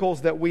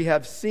miracles that we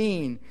have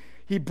seen.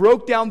 He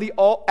broke down the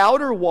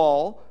outer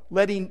wall,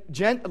 letting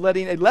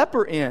a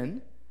leper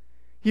in.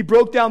 He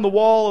broke down the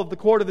wall of the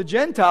court of the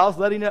Gentiles,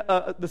 letting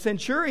the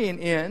centurion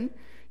in.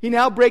 He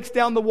now breaks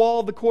down the wall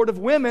of the court of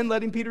women,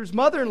 letting Peter's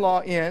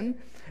mother-in-law in.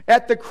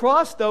 At the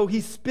cross, though,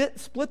 he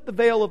split the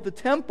veil of the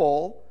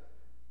temple,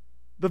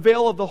 the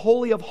veil of the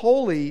Holy of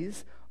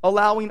Holies,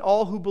 allowing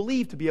all who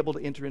believe to be able to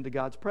enter into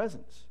God's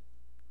presence.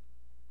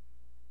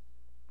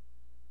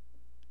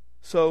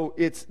 So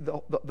it's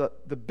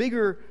the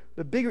bigger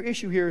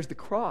issue here is the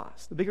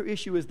cross. The bigger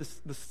issue is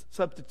the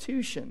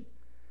substitution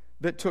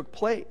that took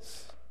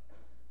place.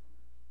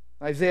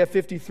 Isaiah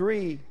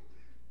 53,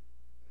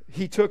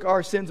 he took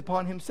our sins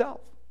upon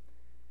himself.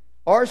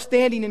 Our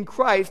standing in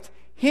Christ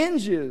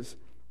hinges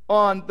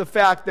on the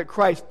fact that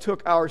Christ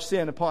took our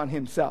sin upon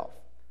himself.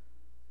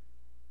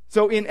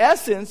 So in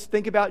essence,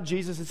 think about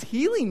Jesus'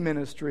 healing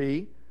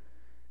ministry.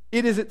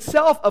 It is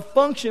itself a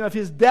function of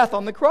his death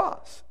on the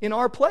cross in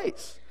our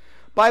place,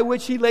 by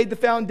which he laid the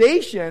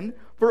foundation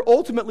for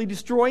ultimately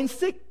destroying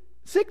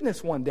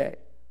sickness one day.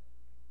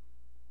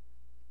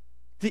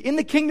 See, in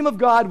the kingdom of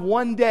God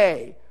one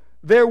day,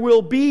 there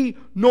will be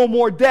no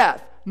more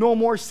death, no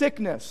more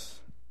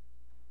sickness,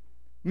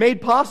 made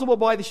possible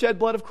by the shed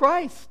blood of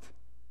Christ.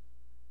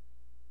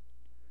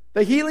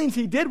 The healings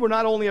he did were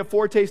not only a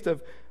foretaste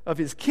of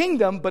his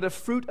kingdom, but a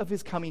fruit of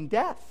his coming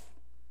death.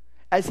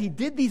 As he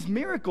did these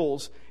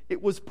miracles,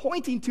 it was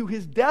pointing to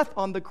his death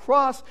on the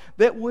cross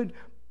that would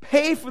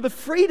pay for the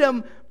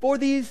freedom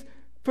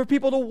for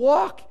people to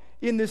walk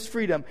in this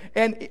freedom,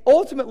 and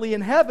ultimately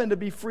in heaven to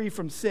be free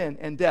from sin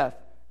and death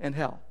and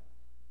hell.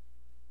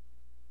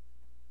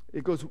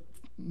 It goes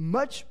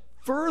much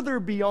further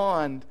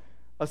beyond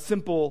a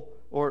simple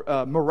or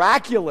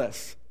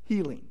miraculous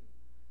healing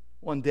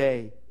one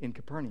day in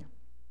Capernaum.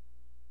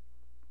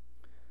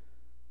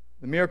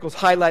 The miracles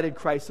highlighted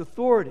Christ's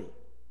authority.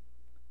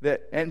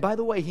 And by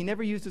the way, he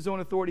never used his own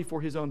authority for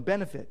his own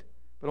benefit,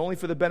 but only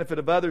for the benefit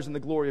of others and the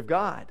glory of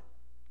God.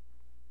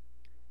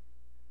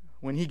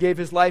 When he gave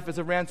his life as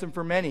a ransom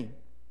for many,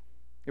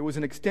 it was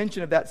an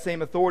extension of that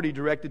same authority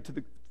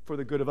directed for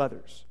the good of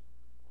others.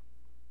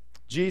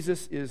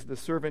 Jesus is the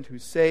servant who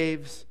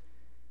saves,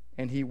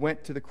 and he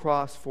went to the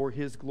cross for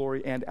his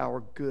glory and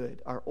our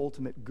good, our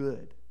ultimate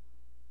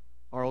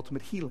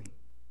healing.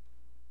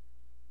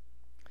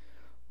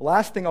 The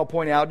last thing I'll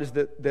point out is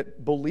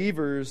that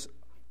believers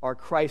are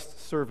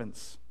Christ's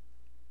servants.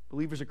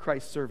 Believers are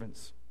Christ's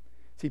servants.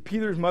 See,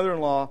 Peter's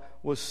mother-in-law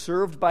was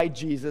served by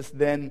Jesus,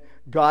 then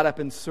got up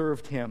and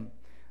served him.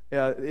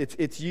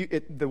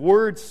 The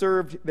word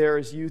served there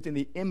is used in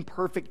the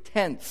imperfect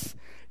tense.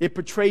 It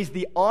portrays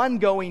the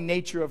ongoing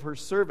nature of her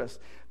service,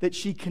 that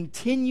she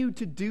continued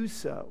to do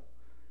so.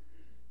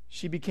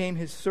 She became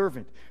his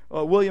servant.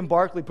 William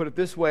Barclay put it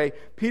this way: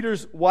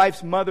 Peter's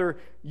wife's mother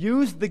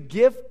used the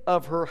gift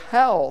of her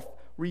health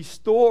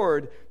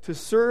restored to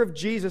serve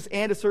Jesus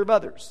and to serve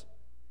others.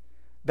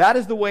 That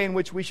is the way in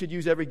which we should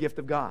use every gift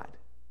of God.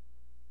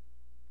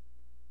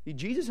 See,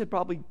 Jesus had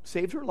probably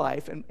saved her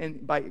life, and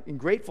in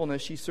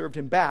gratefulness she served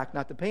him back,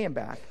 not to pay him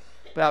back,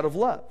 but out of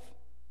love.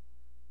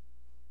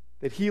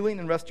 That healing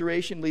and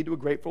restoration lead to a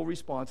grateful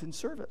response in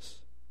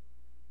service.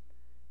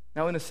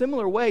 Now, in a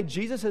similar way,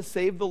 Jesus has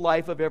saved the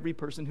life of every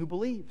person who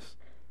believes.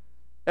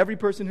 Every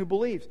person who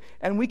believes.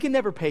 And we can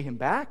never pay him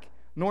back,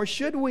 nor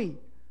should we.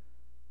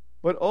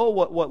 But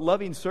what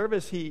loving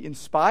service he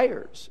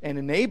inspires and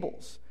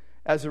enables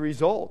as a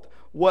result.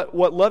 What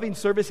loving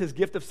service his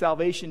gift of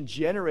salvation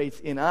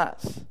generates in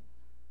us.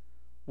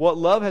 What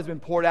love has been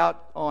poured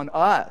out on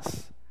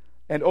us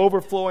and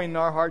overflowing in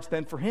our hearts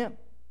then for him.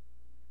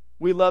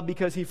 We love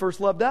because he first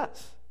loved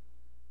us.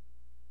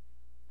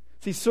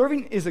 See,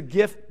 serving is a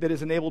gift that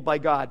is enabled by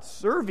God.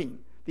 Serving,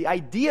 the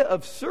idea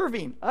of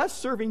serving, us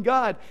serving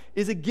God,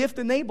 is a gift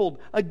enabled,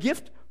 a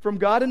gift from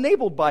God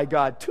enabled by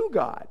God to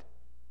God.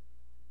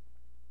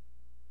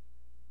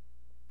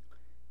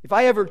 If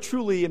I ever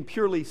truly and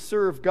purely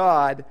serve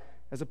God,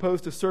 as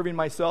opposed to serving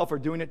myself or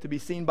doing it to be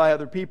seen by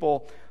other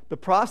people, the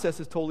process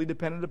is totally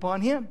dependent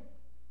upon him.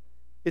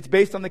 It's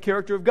based on the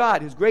character of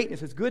God, his greatness,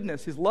 his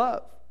goodness, his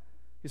love,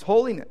 his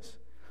holiness,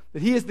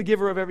 that he is the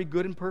giver of every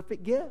good and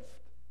perfect gift.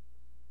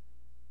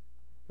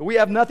 But we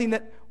have nothing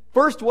that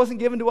first wasn't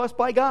given to us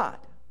by God.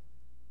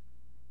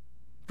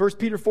 1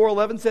 Peter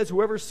 4:11 says,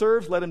 whoever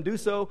serves, let him do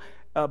so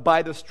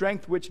by the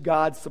strength which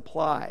God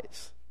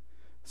supplies.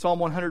 Psalm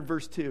 100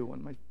 verse 2, one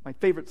of my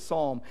favorite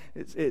psalm,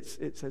 it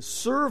says,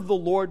 serve the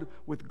Lord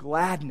with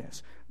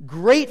gladness,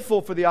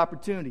 grateful for the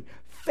opportunity,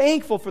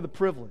 thankful for the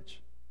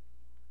privilege.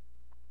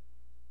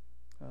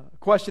 A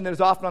question that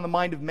is often on the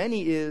mind of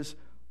many is,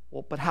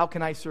 well, but how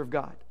can I serve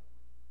God?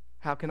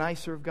 How can I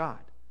serve God?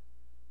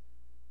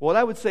 Well, what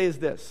I would say is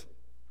this.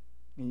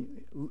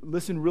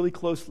 Listen really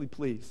closely,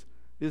 please.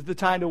 This is the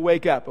time to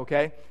wake up,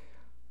 okay?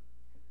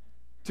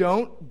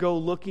 Don't go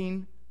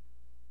looking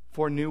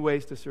for new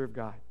ways to serve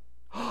God.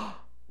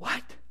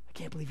 What? I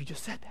can't believe you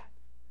just said that.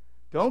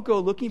 Don't go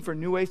looking for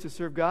new ways to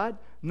serve God.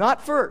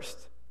 Not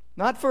first.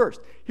 Not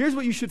first. Here's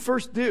what you should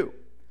first do.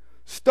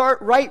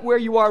 Start right where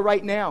you are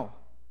right now.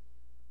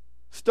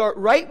 Start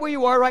right where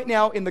you are right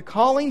now in the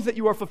callings that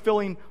you are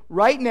fulfilling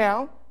right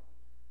now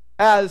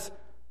as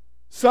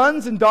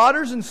sons and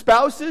daughters and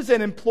spouses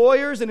and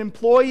employers and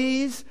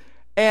employees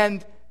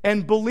and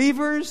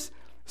believers.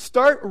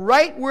 Start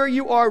right where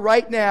you are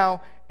right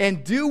now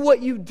and do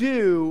what you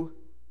do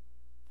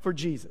for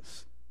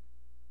Jesus.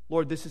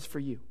 Lord, this is for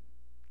you.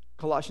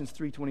 Colossians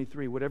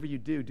 3:23, whatever you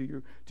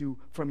do, do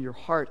from your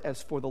heart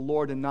as for the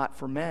Lord and not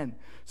for men.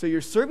 So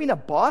you're serving a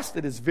boss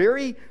that is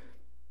very,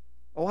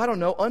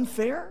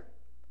 unfair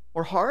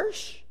or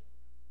harsh?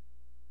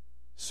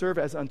 Serve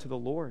as unto the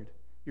Lord.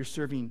 You're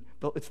serving,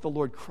 it's the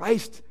Lord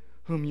Christ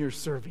whom you're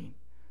serving.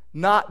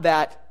 Not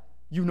that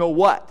you know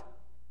what.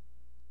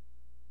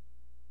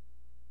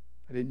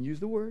 I didn't use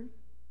the word.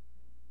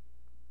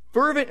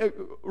 Fervent,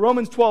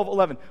 Romans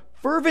 12:11.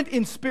 Fervent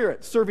in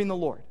spirit, serving the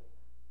Lord.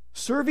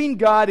 Serving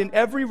God in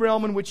every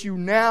realm in which you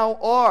now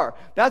are.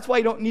 That's why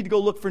you don't need to go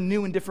look for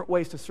new and different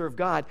ways to serve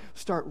God.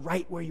 Start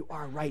right where you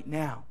are right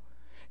now.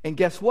 And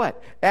guess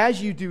what?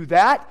 As you do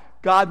that,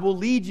 God will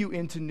lead you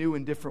into new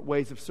and different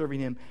ways of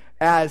serving Him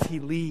as He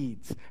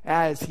leads,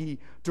 as He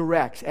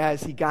directs,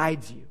 as He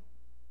guides you.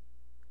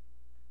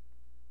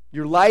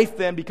 Your life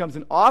then becomes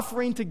an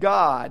offering to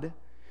God.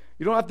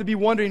 You don't have to be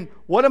wondering,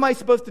 what am I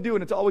supposed to do?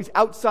 And it's always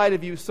outside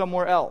of you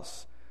somewhere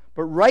else.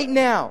 But right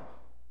now,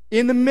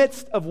 in the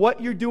midst of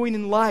what you're doing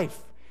in life,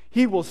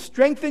 He will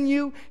strengthen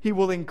you, He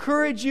will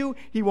encourage you,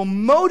 He will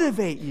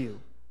motivate you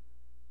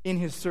in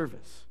His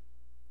service.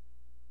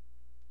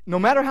 No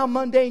matter how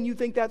mundane you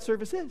think that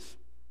service is.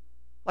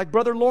 Like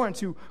Brother Lawrence,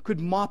 who could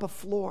mop a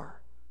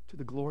floor to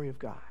the glory of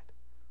God.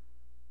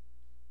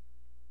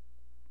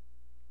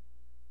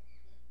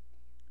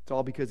 It's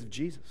all because of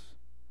Jesus.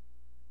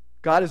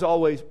 God is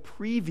always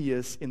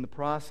previous in the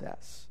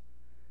process.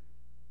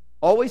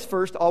 Always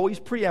first, always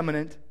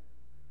preeminent.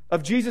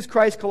 Of Jesus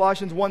Christ,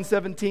 Colossians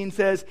 1:17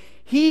 says,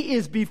 He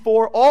is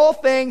before all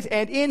things,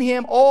 and in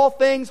Him all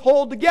things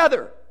hold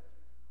together.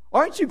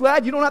 Aren't you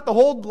glad you don't have to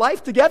hold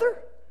life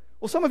together?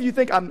 Well, some of you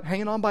think I'm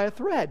hanging on by a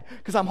thread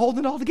because I'm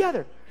holding it all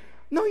together.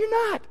 No,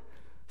 you're not.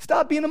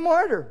 Stop being a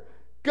martyr.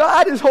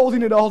 God is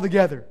holding it all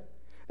together.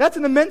 That's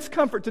an immense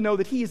comfort to know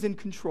that He is in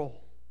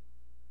control.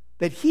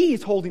 That He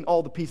is holding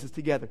all the pieces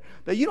together.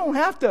 That you don't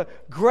have to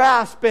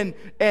grasp and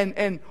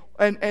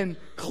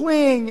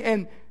cling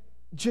and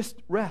just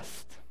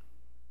rest.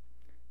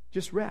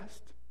 Just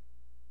rest.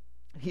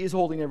 He is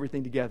holding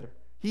everything together.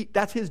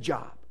 That's His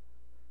job.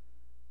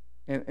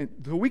 And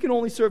so we can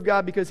only serve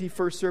God because He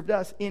first served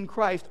us in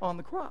Christ on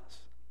the cross.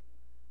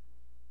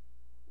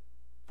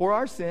 For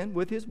our sin,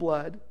 with His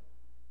blood,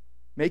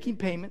 making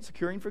payment,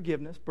 securing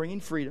forgiveness, bringing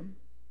freedom.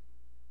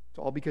 It's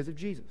all because of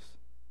Jesus.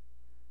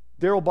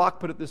 Darrell Bach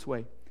put it this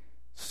way: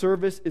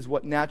 service is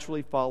what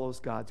naturally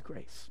follows God's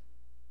grace.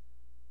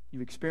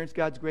 You've experienced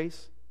God's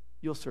grace,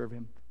 you'll serve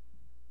Him.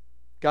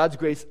 God's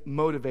grace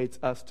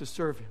motivates us to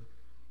serve Him.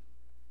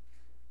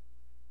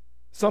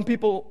 Some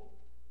people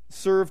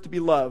serve to be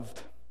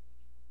loved.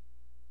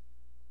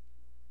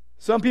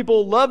 Some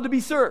people love to be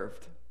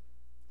served.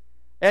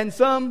 And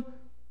some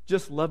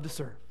just love to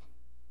serve.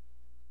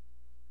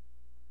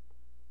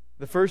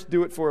 The first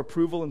do it for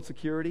approval and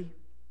security.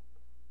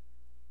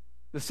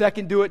 The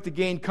second do it to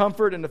gain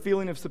comfort and a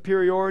feeling of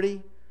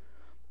superiority.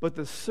 But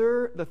the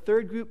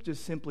third group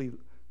just simply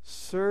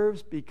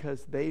serves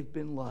because they've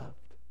been loved.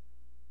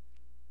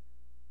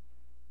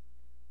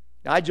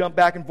 Now, I jump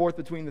back and forth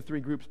between the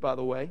three groups, by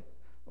the way,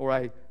 or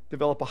I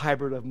develop a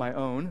hybrid of my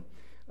own.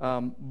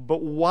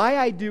 But why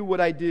I do what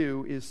I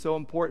do is so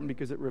important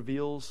because it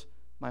reveals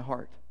my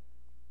heart.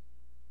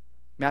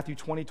 Matthew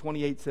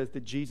 20:28 says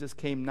that Jesus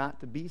came not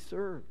to be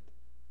served,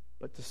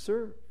 but to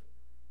serve,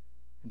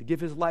 and to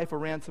give His life a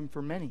ransom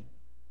for many.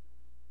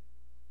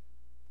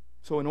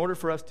 So in order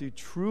for us to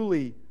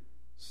truly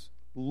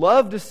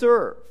love to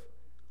serve,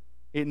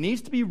 it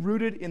needs to be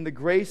rooted in the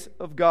grace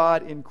of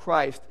God in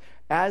Christ.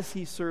 As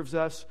He serves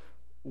us,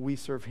 we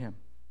serve Him.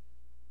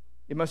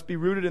 It must be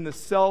rooted in the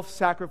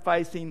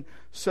self-sacrificing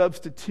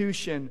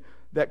substitution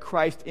that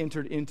Christ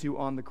entered into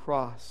on the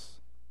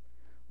cross,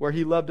 where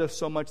He loved us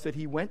so much that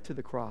He went to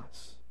the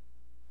cross.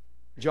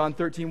 John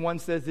 13:1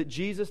 says that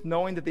Jesus,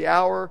 knowing that the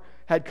hour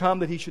had come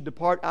that He should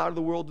depart out of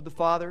the world to the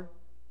Father,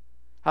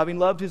 having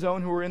loved His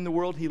own who were in the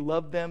world, He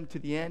loved them to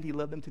the end. He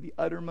loved them to the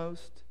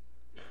uttermost.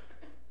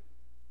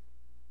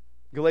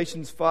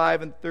 Galatians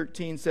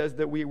 5:13 says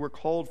that we were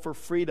called for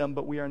freedom,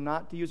 but we are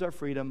not to use our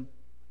freedom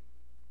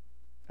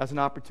as an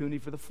opportunity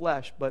for the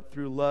flesh, but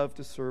through love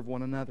to serve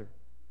one another.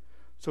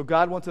 So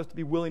God wants us to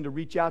be willing to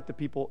reach out to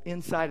people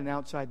inside and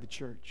outside the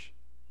church.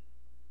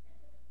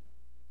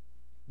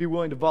 Be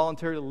willing to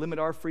voluntarily limit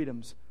our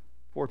freedoms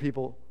for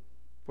people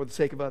for the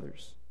sake of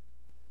others.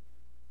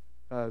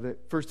 That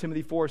 1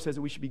 Timothy 4 says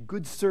that we should be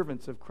good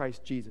servants of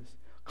Christ Jesus,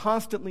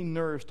 constantly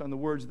nourished on the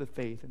words of the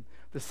faith and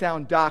the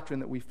sound doctrine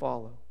that we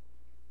follow.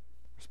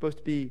 We're supposed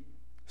to be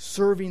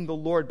serving the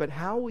Lord. But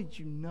how would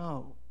you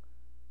know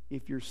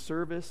if your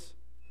service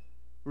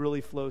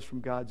really flows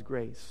from God's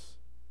grace?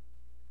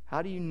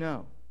 How do you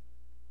know?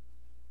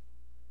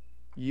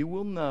 You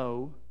will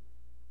know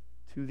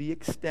to the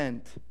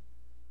extent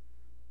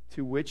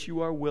to which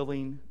you are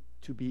willing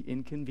to be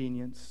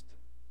inconvenienced,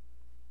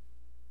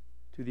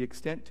 to the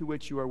extent to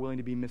which you are willing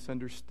to be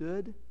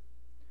misunderstood,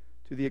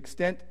 to the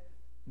extent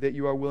that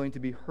you are willing to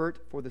be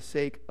hurt for the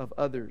sake of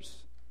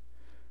others,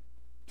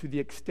 to the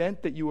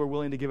extent that you are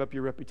willing to give up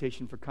your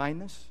reputation for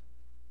kindness,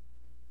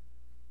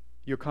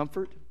 your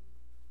comfort,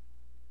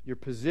 your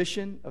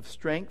position of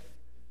strength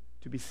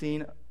to be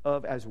seen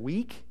of as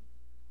weak,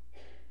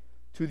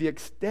 to the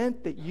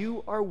extent that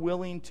you are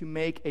willing to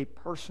make a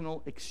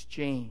personal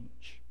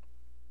exchange,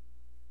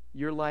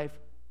 your life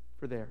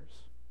for theirs.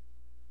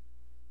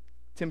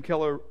 Tim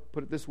Keller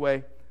put it this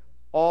way: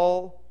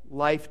 all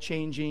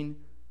life-changing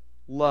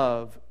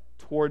love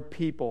toward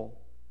people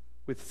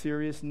with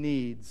serious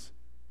needs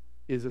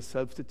is a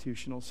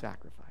substitutional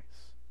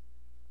sacrifice.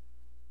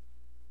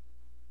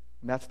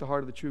 And that's the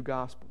heart of the true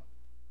gospel.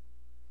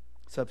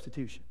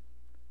 Substitution.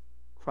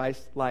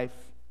 Christ's life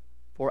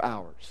for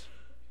ours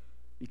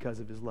because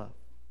of His love.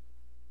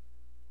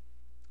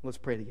 Let's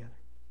pray together.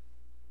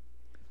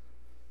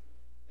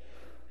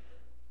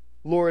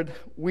 Lord,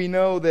 we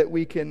know that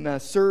we can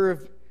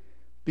serve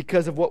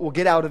because of what we'll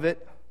get out of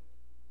it,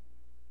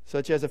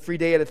 such as a free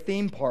day at a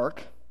theme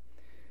park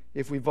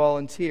if we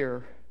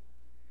volunteer.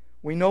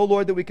 We know,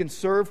 Lord, that we can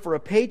serve for a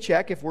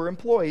paycheck if we're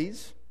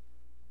employees.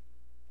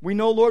 We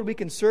know, Lord, we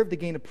can serve to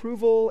gain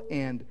approval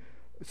and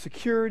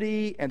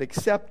security and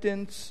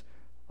acceptance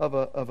of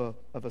a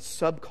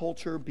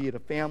subculture, be it a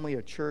family,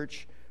 a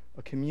church,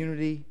 a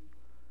community.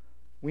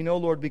 We know,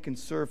 Lord, we can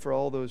serve for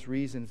all those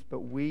reasons, but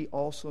we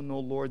also know,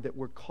 Lord, that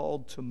we're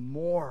called to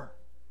more.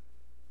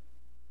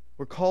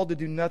 We're called to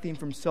do nothing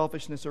from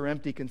selfishness or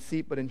empty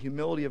conceit, but in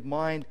humility of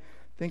mind,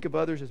 think of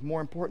others as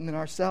more important than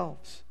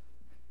ourselves.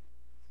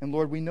 And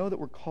Lord, we know that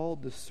we're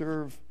called to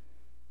serve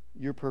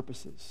your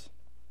purposes.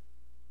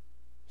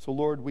 So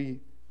Lord, we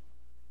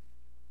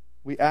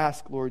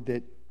ask, Lord,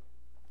 that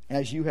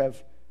as you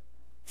have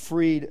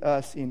freed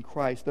us in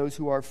Christ, those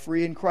who are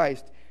free in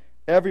Christ,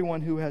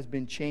 everyone who has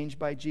been changed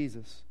by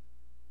Jesus,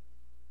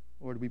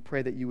 Lord, we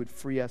pray that you would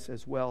free us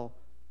as well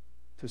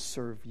to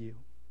serve you.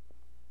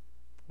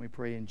 We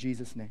pray in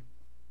Jesus' name.